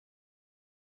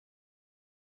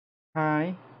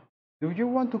Hi, do you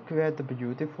want to create a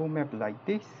beautiful map like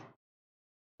this?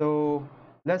 So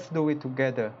let's do it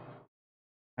together.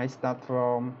 I start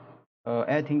from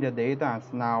adding the data.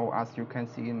 Now, as you can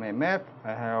see in my map,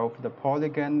 I have the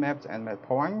polygon maps and my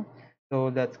point. So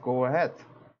let's go ahead.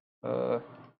 Uh,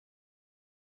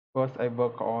 First, I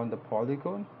work on the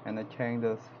polygon and I change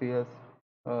the sphere's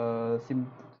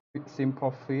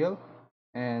simple fill,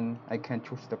 and I can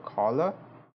choose the color.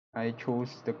 I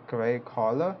choose the gray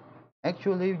color.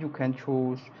 Actually, you can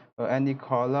choose any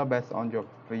color based on your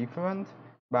preference,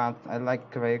 but I like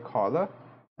gray color.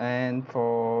 And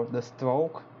for the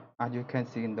stroke, as you can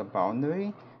see in the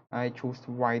boundary, I choose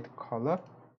white color,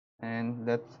 and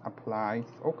let's apply.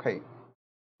 Okay.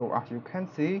 So as you can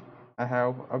see, I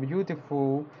have a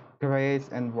beautiful grays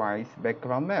and white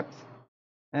background maps.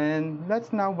 And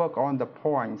let's now work on the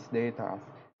points data.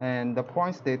 And the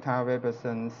points data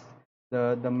represents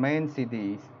the main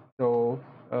cities. So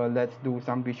let's do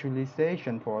some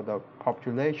visualization for the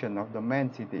population of the main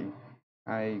city.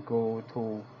 I go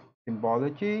to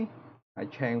symbology. I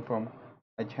change from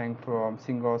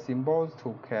single symbols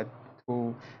to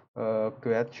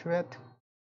graduate,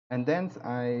 and then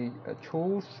I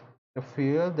choose the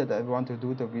field that I want to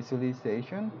do the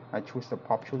visualization. I choose the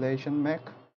population map,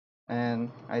 and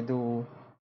I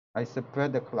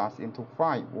separate the class into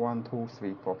 5, 1, 2,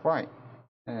 3, 4, 5,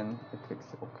 and I click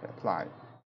OK, apply.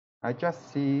 I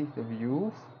just see the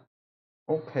view.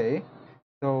 Okay,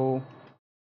 so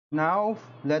now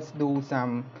let's do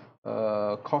some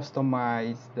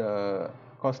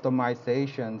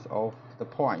customizations of the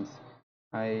points.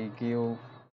 I give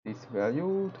this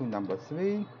value to number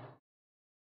 3,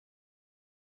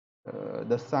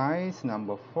 the size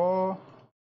number 4,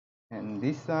 and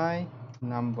this side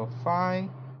number 5,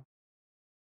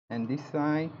 and this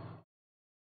side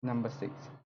number 6.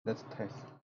 Let's test.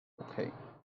 Okay,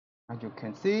 as you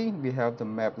can see, we have the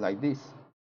map like this,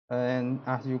 and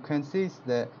as you can see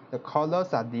that the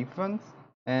colors are different,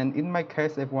 and in my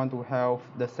case I want to have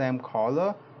the same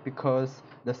color because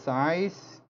the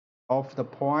size of the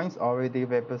points already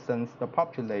represents the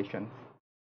population.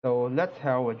 So let's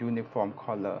have a uniform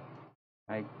color.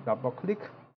 I double click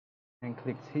and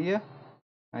click here.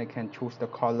 I can choose the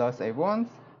colors I want,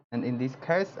 and in this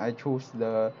case I choose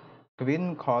the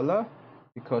green color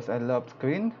because I love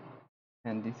green.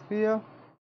 And this field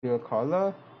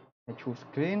color, I choose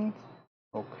green.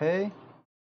 Okay.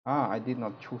 I did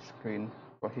not choose green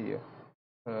for here.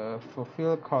 For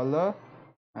field color,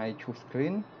 I choose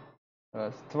green.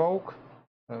 Stroke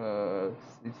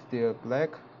is still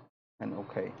black, and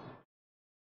okay.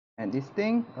 And this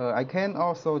thing, I can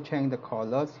also change the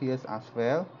colors here as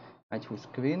well. I choose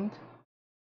green,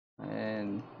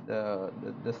 and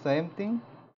the same thing,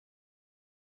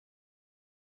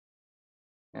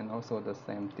 and also the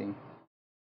same thing.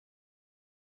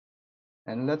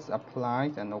 And let's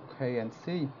apply and okay and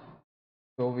see.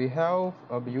 So we have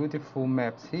a beautiful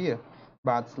maps here,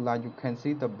 but like you can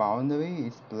see the boundary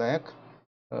is black.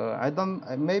 I don't,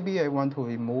 maybe I want to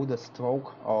remove the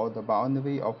stroke or the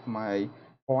boundary of my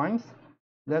points.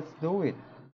 Let's do it.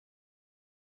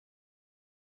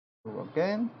 So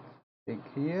again, click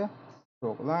here,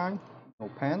 stroke line, no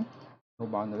pen, no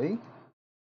boundary.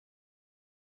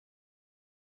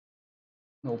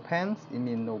 No pens, it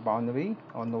means no boundary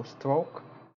or no stroke.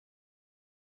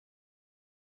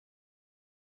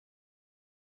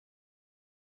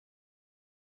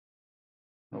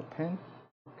 No pen,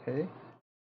 okay.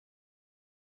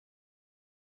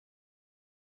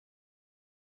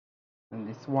 And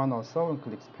this one also, and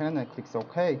clicks pen and clicks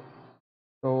OK.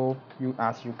 So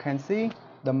as you can see,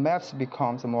 the maps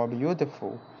becomes more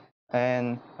beautiful.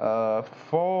 And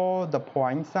for the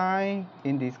point size,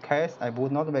 in this case, I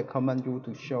would not recommend you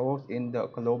to show in the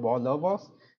global levels.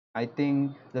 I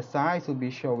think the size should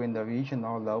be shown in the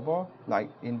regional level, like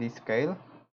in this scale.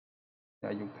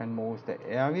 That you can move the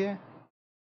area.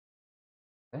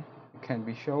 Okay? It can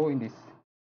be shown in this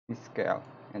scale.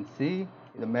 And see,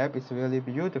 the map is really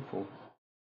beautiful.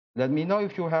 Let me know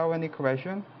if you have any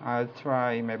question. I'll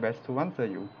try my best to answer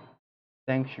you.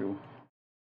 Thank you.